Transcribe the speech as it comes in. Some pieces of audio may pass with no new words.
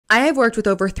I have worked with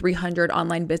over 300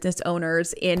 online business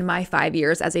owners in my 5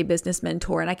 years as a business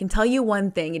mentor. And I can tell you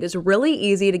one thing, it is really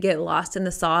easy to get lost in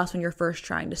the sauce when you're first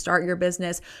trying to start your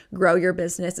business, grow your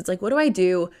business. It's like, what do I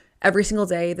do every single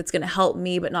day that's going to help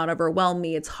me but not overwhelm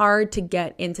me? It's hard to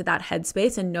get into that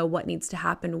headspace and know what needs to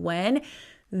happen when.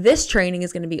 This training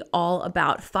is going to be all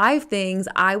about 5 things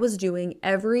I was doing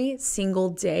every single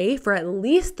day for at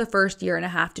least the first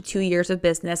 1.5 to 2 years of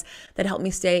business that helped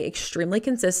me stay extremely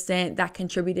consistent, that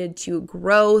contributed to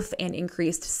growth and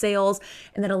increased sales,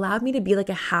 and that allowed me to be like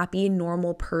a happy,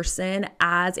 normal person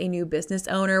as a new business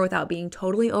owner without being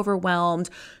totally overwhelmed,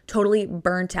 totally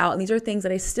burnt out. And these are things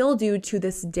that I still do to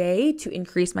this day to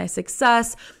increase my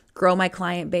success, grow my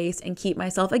client base, and keep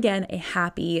myself, again, a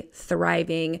happy,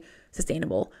 thriving,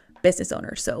 sustainable business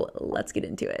owner. So let's get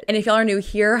into it. And if y'all are new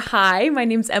here, hi, my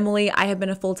name's Emily. I have been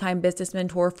a full-time business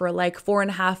mentor for like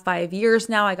 4.5, 5 years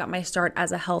now. I got my start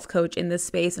as a health coach in this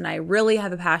space, and I really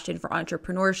have a passion for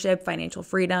entrepreneurship, financial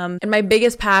freedom. And my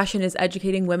biggest passion is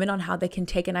educating women on how they can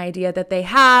take an idea that they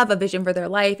have, a vision for their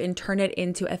life, and turn it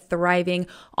into a thriving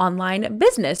online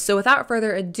business. So without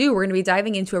further ado, we're going to be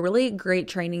diving into a really great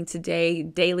training today,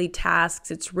 daily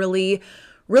tasks. It's really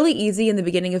easy in the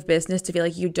beginning of business to feel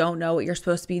like you don't know what you're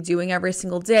supposed to be doing every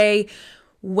single day.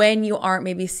 When you aren't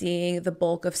maybe seeing the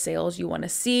bulk of sales you want to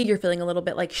see, you're feeling a little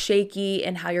bit like shaky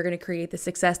in how you're going to create the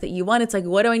success that you want. It's like,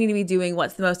 what do I need to be doing?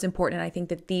 What's the most important? And I think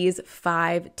that these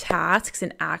 5 tasks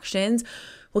and actions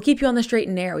will keep you on the straight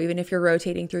and narrow, even if you're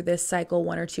rotating through this cycle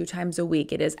 1 or 2 times a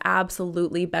week. It is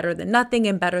absolutely better than nothing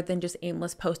and better than just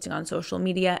aimless posting on social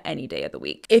media any day of the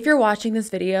week. If you're watching this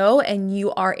video and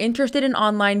you are interested in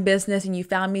online business and you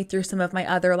found me through some of my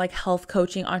other like health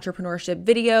coaching, entrepreneurship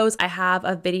videos, I have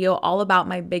a video all about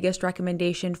my biggest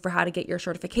recommendation for how to get your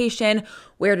certification,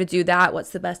 where to do that,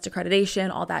 what's the best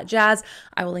accreditation, all that jazz.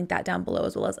 I will link that down below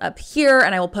as well as up here.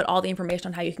 And I will put all the information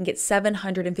on how you can get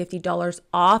 $750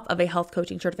 off of a health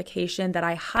coaching certification that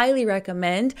I highly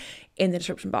recommend in the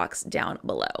description box down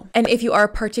below. And if you are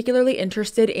particularly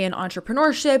interested in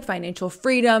entrepreneurship, financial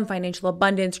freedom, financial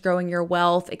abundance, growing your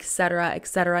wealth,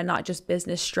 etc., not just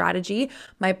business strategy,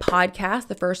 my podcast,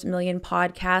 The First Million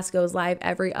Podcast, goes live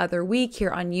every other week here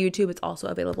on YouTube. It's also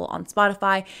available on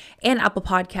Spotify and Apple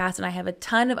Podcasts. And I have a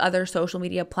ton of other social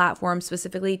media platforms,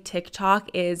 specifically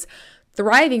TikTok is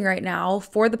thriving right now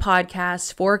for the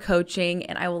podcast, for coaching,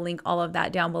 and I will link all of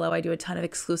that down below. I do a ton of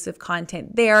exclusive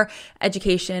content there,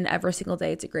 education every single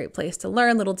day. It's a great place to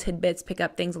learn little tidbits, pick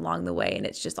up things along the way, and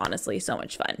it's just honestly so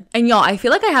much fun. And y'all, I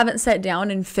feel like I haven't sat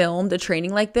down and filmed a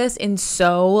training like this in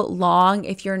so long.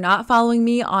 If you're not following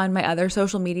me on my other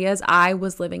social medias, I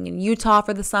was living in Utah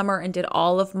for the summer and did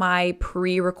all of my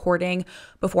pre-recording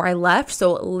before I left.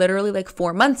 So literally like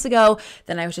 4 months ago,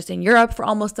 then I was just in Europe for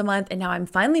almost a month, and now I'm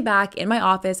finally back in my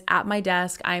office at my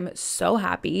desk. I'm so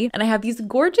happy. And I have these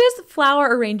gorgeous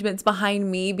flower arrangements behind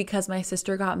me because my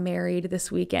sister got married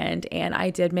this weekend, and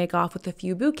I did make off with a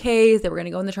few bouquets that were going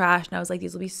to go in the trash. And I was like,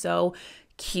 these will be so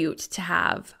cute to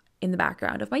have in the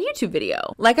background of my YouTube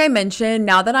video. Like I mentioned,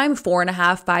 now that I'm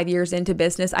 4.5, 5 years into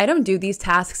business, I don't do these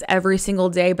tasks every single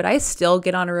day, but I still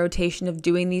get on a rotation of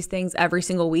doing these things every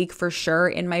single week for sure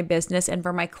in my business. And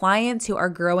for my clients who are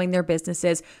growing their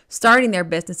businesses, starting their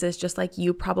businesses, just like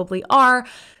you probably are,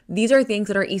 these are things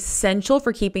that are essential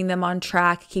for keeping them on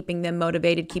track, keeping them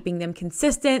motivated, keeping them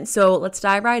consistent. So let's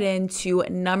dive right into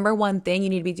number 1 thing you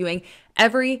need to be doing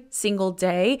every single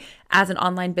day as an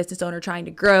online business owner trying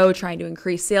to grow, trying to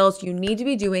increase sales. You need to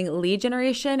be doing lead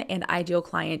generation and ideal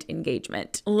client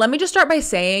engagement. Let me just start by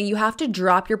saying you have to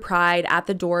drop your pride at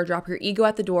the door, drop your ego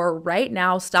at the door right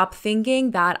now. Stop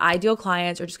thinking that ideal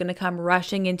clients are just going to come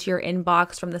rushing into your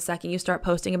inbox from the second you start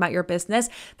posting about your business.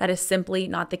 That is simply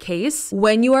not the case.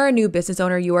 When you are a new business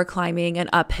owner, you are climbing an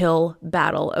uphill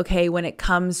battle, okay? When it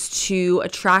comes to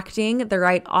attracting the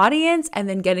right audience and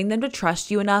then getting them to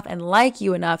trust you enough and like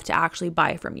you enough to actually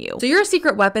buy from you. So your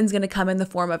secret weapon is going to come in the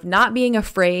form of not being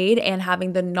afraid and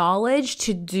having the knowledge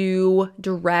to do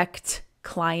direct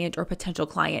client or potential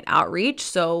client outreach,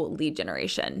 so lead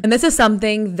generation. And this is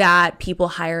something that people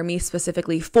hire me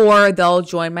specifically for. They'll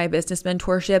join my business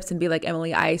mentorships and be like,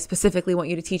 Emily, I specifically want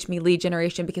you to teach me lead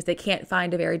generation because they can't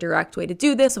find a very direct way to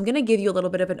do this. So I'm going to give you a little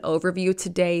bit of an overview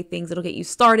today, things that'll get you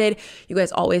started. You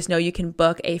guys always know you can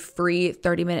book a free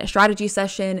 30-minute strategy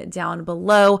session down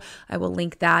below. I will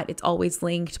link that. It's always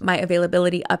linked. My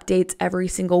availability updates every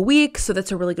single week. So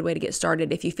that's a really good way to get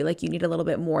started if you feel like you need a little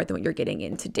bit more than what you're getting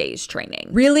in today's training.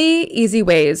 training. Really easy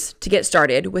ways to get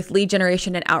started with lead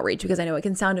generation and outreach, because I know it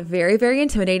can sound very, very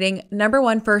intimidating. Number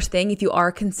one, first thing, if you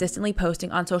are consistently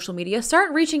posting on social media,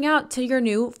 start reaching out to your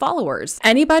new followers.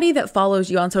 Anybody that follows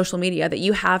you on social media that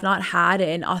you have not had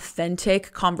an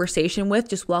authentic conversation with,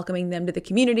 just welcoming them to the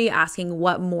community, asking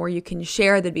what more you can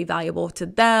share that'd be valuable to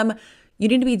them. You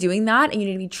need to be doing that, and you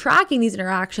need to be tracking these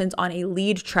interactions on a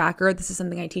lead tracker. This is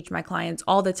something I teach my clients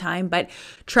all the time, but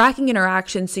tracking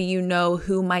interactions so you know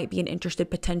who might be an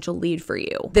interested potential lead for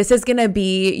you. This is going to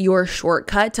be your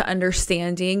shortcut to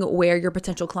understanding where your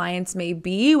potential clients may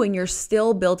be when you're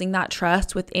still building that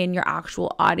trust within your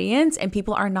actual audience and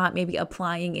people are not maybe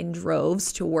applying in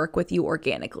droves to work with you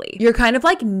organically. Your kind of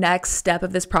like next step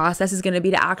of this process is going to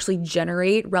be to actually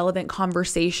generate relevant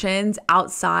conversations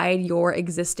outside your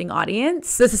existing audience.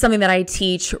 This is something that I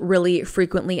teach really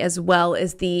frequently as well,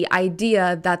 is the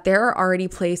idea that there are already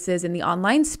places in the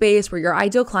online space where your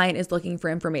ideal client is looking for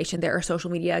information. There are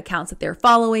social media accounts that they're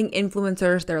following,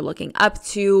 influencers they're looking up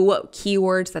to,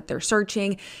 keywords that they're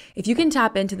searching. If you can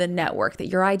tap into the network that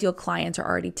your ideal clients are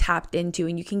already tapped into,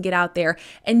 and you can get out there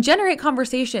and generate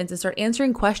conversations and start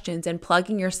answering questions and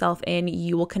plugging yourself in,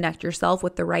 you will connect yourself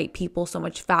with the right people so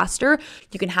much faster.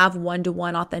 You can have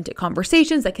one-to-one authentic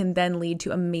conversations that can then lead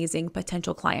to amazing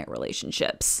potential client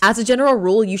relationships. As a general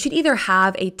rule, you should either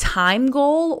have a time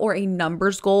goal or a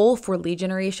numbers goal for lead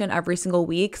generation every single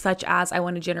week, such as I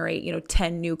want to generate,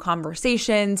 10 new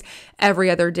conversations every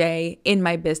other day in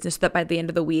my business, so that by the end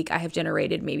of the week, I have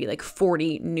generated maybe like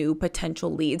 40 new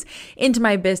potential leads into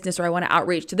my business, or I want to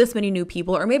outreach to this many new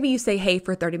people. Or maybe you say, hey,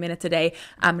 for 30 minutes a day,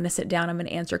 I'm going to sit down, I'm going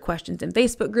to answer questions in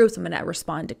Facebook groups, I'm going to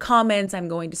respond to comments, I'm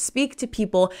going to speak to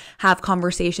people, have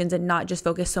conversations, and not just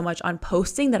focus so much on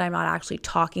posting that I'm not actually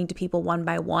talking to people one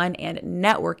by one and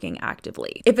networking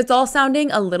actively. If it's all sounding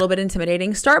a little bit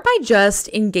intimidating, start by just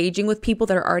engaging with people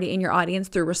that are already in your audience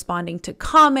through responding to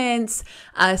comments,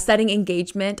 setting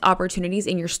engagement opportunities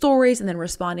in your stories, and then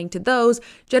responding to those,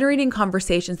 generating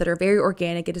conversations that are very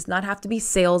organic. It does not have to be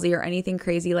salesy or anything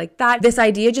crazy like that. This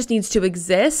idea just needs to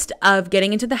exist of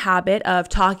getting into the habit of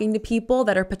talking to people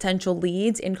that are potential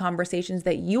leads in conversations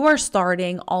that you are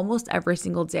starting almost every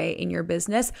single day in your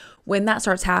business. When that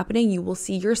starts happening, you will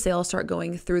see your sales start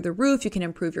going through the roof. You can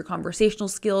improve your conversational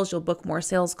skills. You'll book more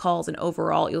sales calls, and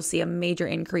overall, you'll see a major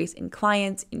increase in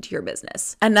clients into your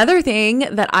business. Another thing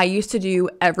that I used to do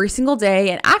every single day,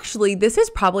 and actually this is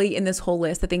probably in this whole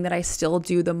list, the thing that I still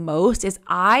do the most, is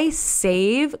I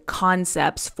save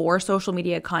concepts for social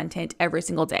media content every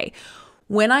single day.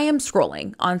 When I am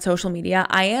scrolling on social media,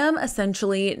 I am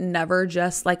essentially never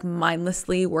just like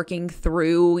mindlessly working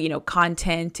through,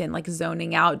 content and like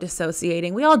zoning out,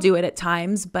 dissociating. We all do it at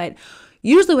times, but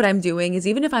usually what I'm doing is,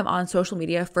 even if I'm on social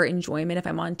media for enjoyment, if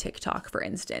I'm on TikTok, for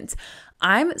instance,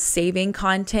 I'm saving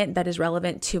content that is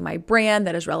relevant to my brand,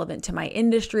 that is relevant to my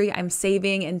industry. I'm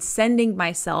saving and sending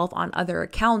myself on other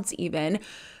accounts even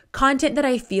content that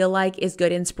I feel like is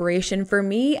good inspiration for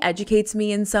me, educates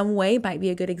me in some way, might be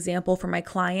a good example for my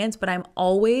clients, but I'm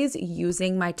always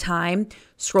using my time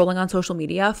scrolling on social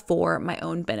media for my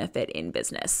own benefit in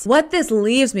business. What this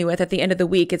leaves me with at the end of the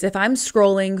week is, if I'm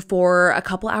scrolling for a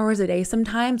couple hours a day,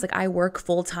 sometimes like I work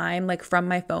full time, like from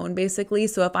my phone basically.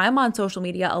 So if I'm on social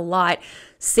media a lot,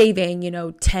 saving,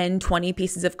 10, 20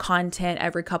 pieces of content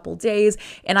every couple days,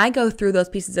 and I go through those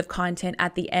pieces of content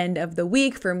at the end of the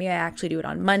week. For me, I actually do it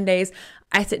on Mondays.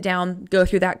 I sit down, go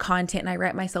through that content, and I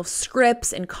write myself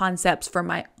scripts and concepts for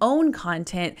my own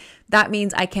content. That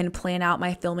means I can plan out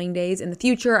my filming days in the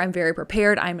future. I'm very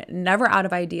prepared. I'm never out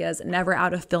of ideas, never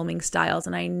out of filming styles,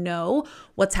 and I know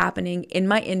what's happening in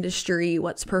my industry,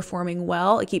 what's performing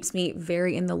well. It keeps me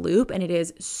very in the loop, and it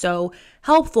is so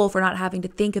helpful for not having to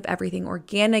think of everything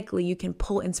organically. You can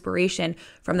pull inspiration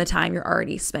from the time you're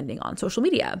already spending on social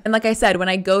media. And like I said, when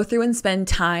I go through and spend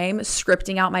time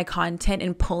scripting out my content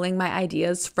and pulling my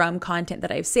ideas from content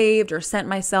that I've saved or sent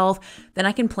myself, then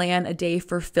I can plan a day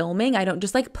for filming. I don't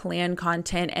just like plan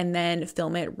content and then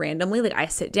film it randomly. Like I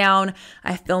sit down,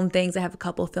 I film things. I have a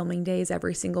couple filming days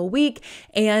every single week,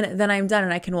 and then I'm done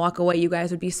and I can walk away. You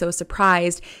guys would be so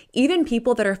surprised. Even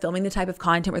people that are filming the type of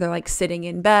content where they're like sitting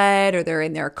in bed or they're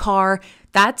in their car,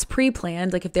 that's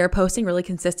pre-planned. Like if they're posting really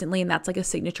consistently and that's like a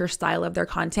signature style of their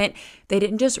content, they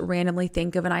didn't just randomly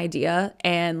think of an idea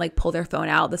and like pull their phone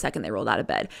out the second they rolled out of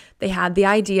bed. They had the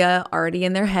idea already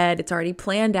in their head. It's already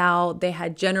planned out. They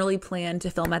had generally planned to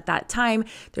film at that time.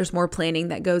 There's more planning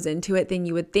that goes into it than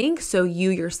you would think. So you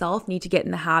yourself need to get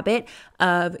in the habit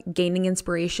of gaining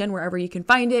inspiration wherever you can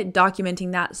find it,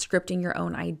 documenting that, scripting your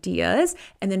own ideas,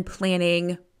 and then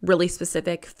planning really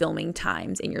specific filming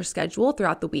times in your schedule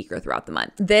throughout the week or throughout the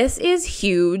month. This is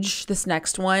huge. This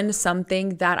next one,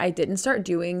 something that I didn't start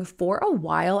doing for a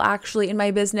while actually in my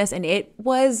business, and it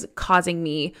was causing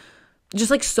me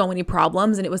just like so many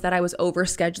problems. And it was that I was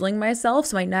overscheduling myself.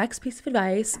 So my next piece of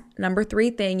advice, number 3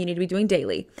 thing you need to be doing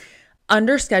daily,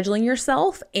 underscheduling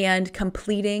yourself and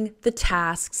completing the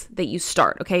tasks that you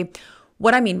start. Okay.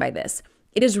 What I mean by this,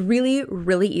 it is really,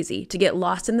 really easy to get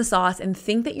lost in the sauce and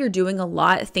think that you're doing a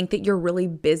lot, think that you're really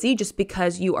busy just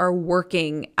because you are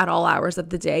working at all hours of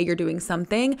the day, you're doing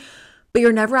something, but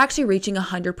you're never actually reaching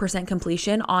 100%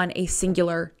 completion on a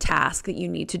singular task that you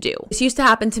need to do. This used to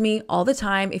happen to me all the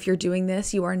time. If you're doing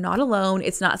this, you are not alone.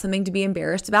 It's not something to be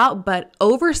embarrassed about, but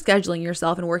overscheduling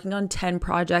yourself and working on 10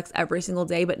 projects every single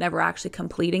day, but never actually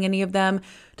completing any of them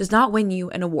does not win you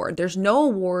an award. There's no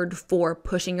award for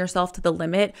pushing yourself to the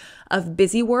limit of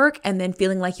busy work and then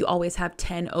feeling like you always have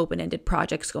 10 open-ended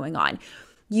projects going on.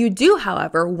 You do,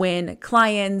 however, win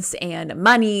clients and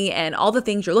money and all the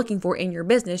things you're looking for in your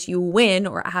business. You win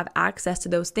or have access to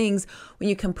those things when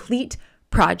you complete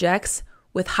projects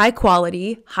with high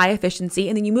quality, high efficiency,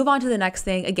 and then you move on to the next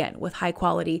thing again with high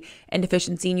quality and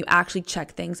efficiency, and you actually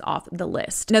check things off the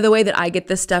list. Now, the way that I get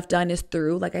this stuff done is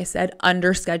through, like I said,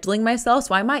 under scheduling myself.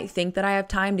 So I might think that I have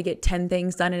time to get 10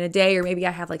 things done in a day, or maybe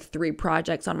I have like 3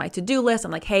 projects on my to-do list.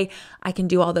 I'm like, hey, I can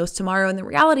do all those tomorrow. And the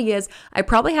reality is I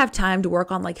probably have time to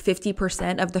work on like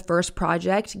 50% of the first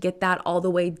project, get that all the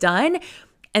way done,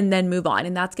 and then move on.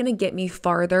 And that's going to get me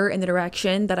farther in the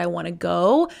direction that I want to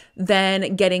go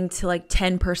than getting to like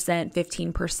 10%,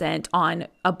 15% on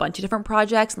a bunch of different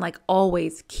projects and like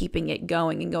always keeping it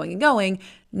going and going and going,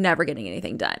 never getting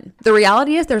anything done. The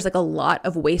reality is there's like a lot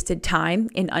of wasted time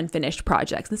in unfinished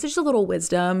projects. This is just a little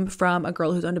wisdom from a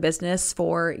girl who's owned a business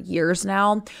for years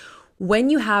now. When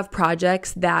you have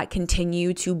projects that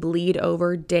continue to bleed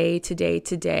over day to day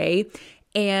to day,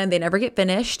 and they never get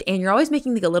finished, and you're always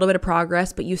making like a little bit of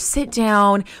progress, but you sit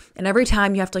down and every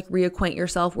time you have to like reacquaint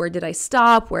yourself. Where did I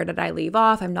stop? Where did I leave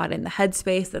off? I'm not in the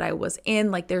headspace that I was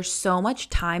in. Like there's so much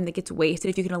time that gets wasted.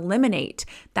 If you can eliminate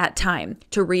that time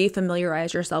to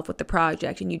re-familiarize yourself with the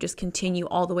project and you just continue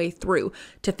all the way through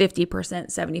to 50%,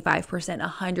 75%,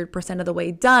 100% of the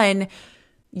way done,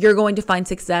 you're going to find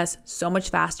success so much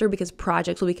faster because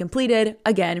projects will be completed,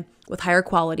 again, with higher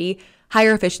quality,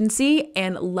 higher efficiency,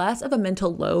 and less of a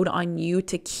mental load on you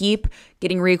to keep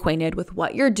getting reacquainted with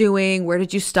what you're doing, where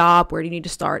did you stop, where do you need to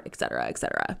start, et cetera, et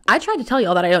cetera. I tried to tell you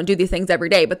all that I don't do these things every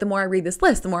day, but the more I read this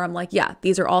list, the more I'm like, yeah,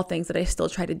 these are all things that I still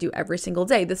try to do every single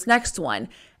day. This next one,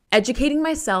 educating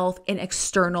myself in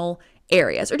external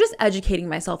areas, or just educating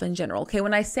myself in general. Okay,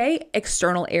 when I say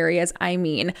external areas, I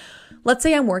mean, let's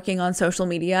say I'm working on social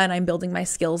media and I'm building my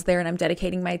skills there and I'm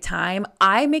dedicating my time.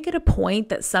 I make it a point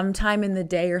that sometime in the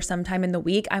day or sometime in the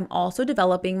week, I'm also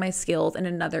developing my skills in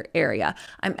another area.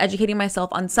 I'm educating myself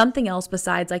on something else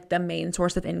besides like the main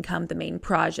source of income, the main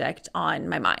project on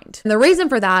my mind. And the reason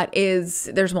for that is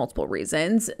there's multiple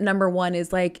reasons. Number one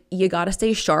is like, you got to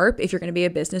stay sharp. If you're going to be a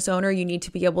business owner, you need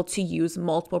to be able to use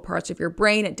multiple parts of your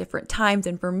brain at different times.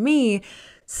 And for me,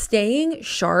 staying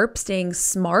sharp, staying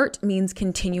smart means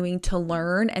continuing to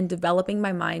learn and developing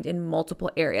my mind in multiple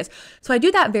areas. So I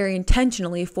do that very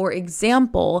intentionally. For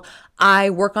example, I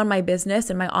work on my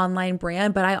business and my online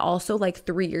brand, but I also like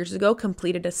 3 years ago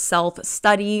completed a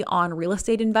self-study on real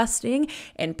estate investing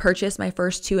and purchased my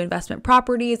first 2 investment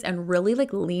properties and really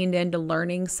like leaned into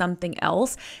learning something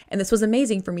else. And this was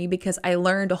amazing for me because I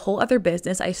learned a whole other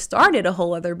business. I started a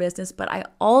whole other business, but I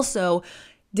also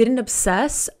didn't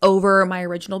obsess over my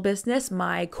original business,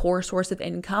 my core source of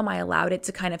income. I allowed it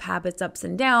to kind of have its ups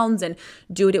and downs and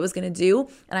do what it was going to do.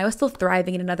 And I was still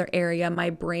thriving in another area. My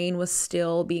brain was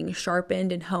still being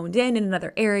sharpened and honed in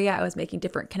another area. I was making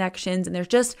different connections, and there's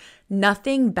just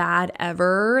nothing bad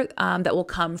ever that will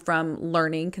come from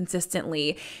learning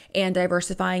consistently and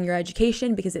diversifying your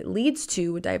education, because it leads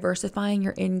to diversifying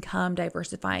your income,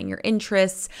 diversifying your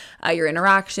interests, your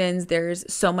interactions. There's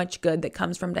so much good that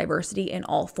comes from diversity in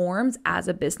all forms as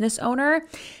a business owner.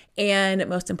 And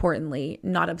most importantly,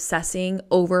 not obsessing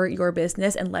over your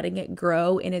business and letting it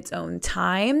grow in its own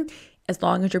time, as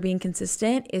long as you're being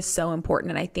consistent, is so important.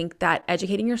 And I think that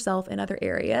educating yourself in other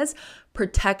areas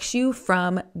protects you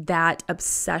from that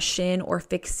obsession or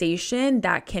fixation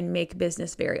that can make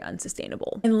business very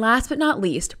unsustainable. And last but not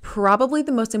least, probably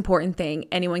the most important thing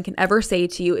anyone can ever say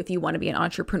to you if you want to be an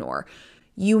entrepreneur: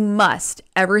 you must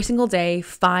every single day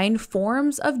find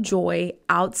forms of joy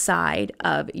outside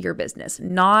of your business,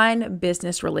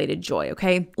 non-business related joy.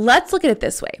 Okay. Let's look at it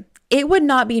this way. it would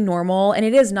not be normal, and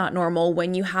it is not normal,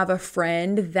 when you have a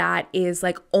friend that is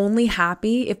like only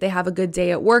happy if they have a good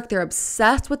day at work. They're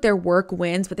obsessed with their work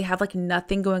wins, but they have like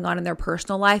nothing going on in their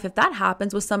personal life. If that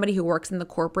happens with somebody who works in the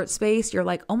corporate space, you're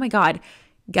like, oh my God,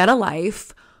 get a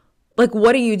life. Like,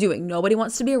 what are you doing? Nobody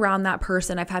wants to be around that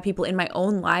person. I've had people in my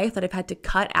own life that I've had to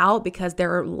cut out because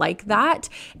they're like that,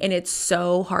 and it's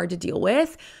so hard to deal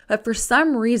with. But for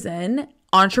some reason,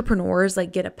 entrepreneurs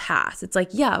like get a pass. It's like,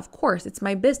 yeah, of course, it's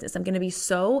my business. I'm going to be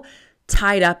so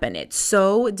tied up in it,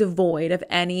 so devoid of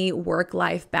any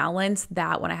work-life balance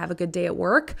that when I have a good day at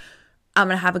work, I'm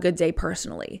going to have a good day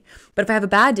personally. But if I have a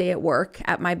bad day at work,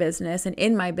 at my business and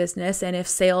in my business, and if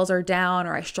sales are down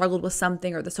or I struggled with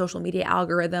something or the social media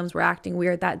algorithms were acting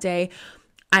weird that day,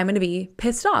 I'm going to be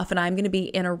pissed off and I'm going to be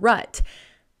in a rut.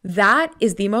 That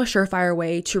is the most surefire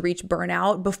way to reach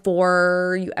burnout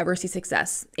before you ever see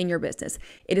success in your business.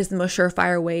 It is the most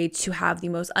surefire way to have the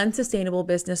most unsustainable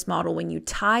business model when you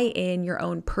tie in your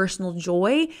own personal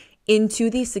joy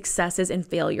into the successes and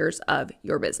failures of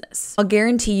your business. I'll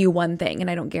guarantee you one thing, and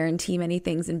I don't guarantee many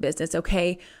things in business,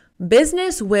 okay?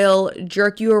 Business will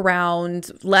jerk you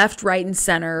around left, right, and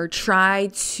center, try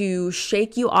to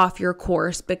shake you off your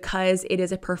course because it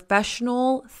is a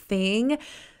professional thing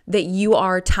that you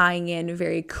are tying in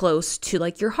very close to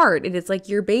like your heart. It is like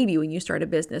your baby when you start a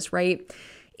business, right?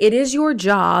 It is your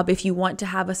job, if you want to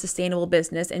have a sustainable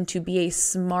business and to be a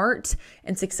smart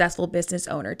and successful business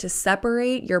owner, to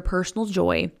separate your personal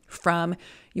joy from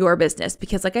your business.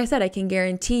 Because like I said, I can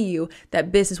guarantee you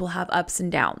that business will have ups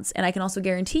and downs. And I can also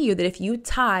guarantee you that if you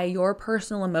tie your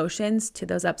personal emotions to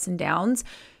those ups and downs,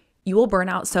 you will burn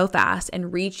out so fast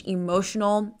and reach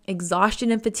emotional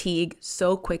exhaustion and fatigue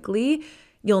so quickly,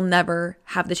 you'll never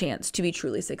have the chance to be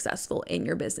truly successful in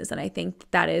your business. And I think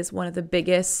that is one of the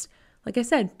biggest, like I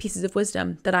said, pieces of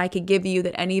wisdom that I could give you,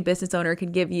 that any business owner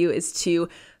could give you, is to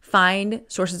find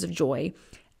sources of joy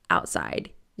outside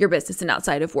your business and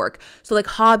outside of work. So like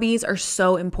hobbies are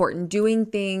so important. Doing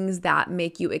things that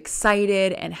make you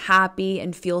excited and happy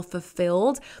and feel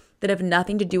fulfilled that have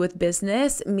nothing to do with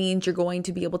business means you're going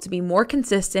to be able to be more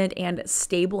consistent and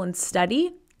stable and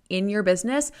steady in your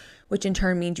business, which in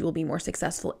turn means you will be more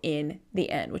successful in the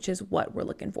end, which is what we're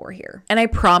looking for here. And I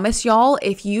promise y'all,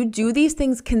 if you do these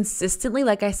things consistently,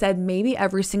 like I said, maybe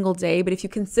every single day, but if you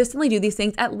consistently do these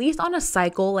things, at least on a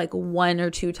cycle, like 1 or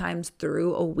 2 times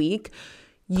through a week,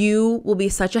 you will be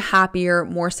such a happier,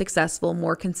 more successful,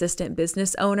 more consistent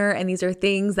business owner. And these are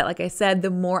things that, like I said,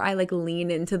 the more I like lean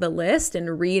into the list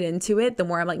and read into it, the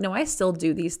more I'm like, no, I still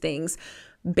do these things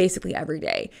basically every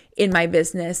day in my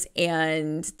business.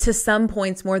 And to some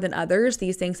points more than others,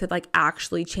 these things have like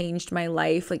actually changed my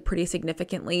life like pretty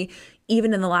significantly,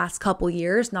 even in the last couple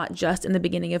years, not just in the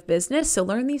beginning of business. So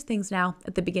learn these things now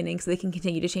at the beginning so they can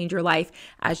continue to change your life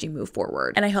as you move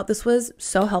forward. And I hope this was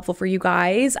so helpful for you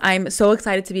guys. I'm so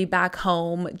excited to be back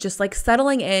home, just like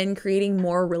settling in, creating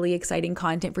more really exciting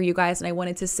content for you guys. And I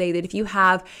wanted to say that if you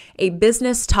have a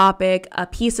business topic, a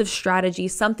piece of strategy,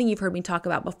 something you've heard me talk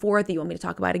about before that you want me to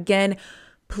talk about again,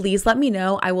 please let me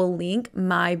know. I will link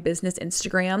my business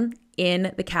Instagram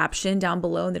in the caption down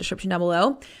below, in the description down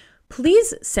below.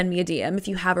 Please send me a DM if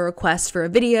you have a request for a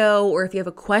video, or if you have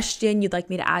a question you'd like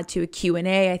me to add to a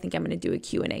Q&A. I think I'm going to do a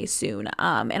Q&A soon.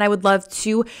 And I would love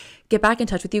to get back in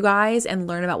touch with you guys and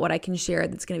learn about what I can share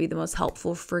that's going to be the most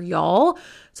helpful for y'all.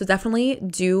 So definitely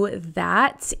do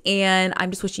that. And I'm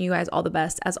just wishing you guys all the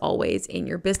best as always in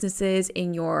your businesses,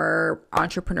 in your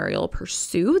entrepreneurial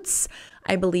pursuits.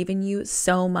 I believe in you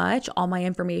so much. All my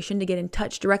information to get in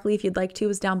touch directly if you'd like to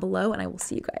is down below, and I will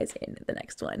see you guys in the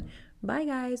next one. Bye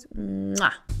guys.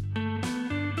 Mwah.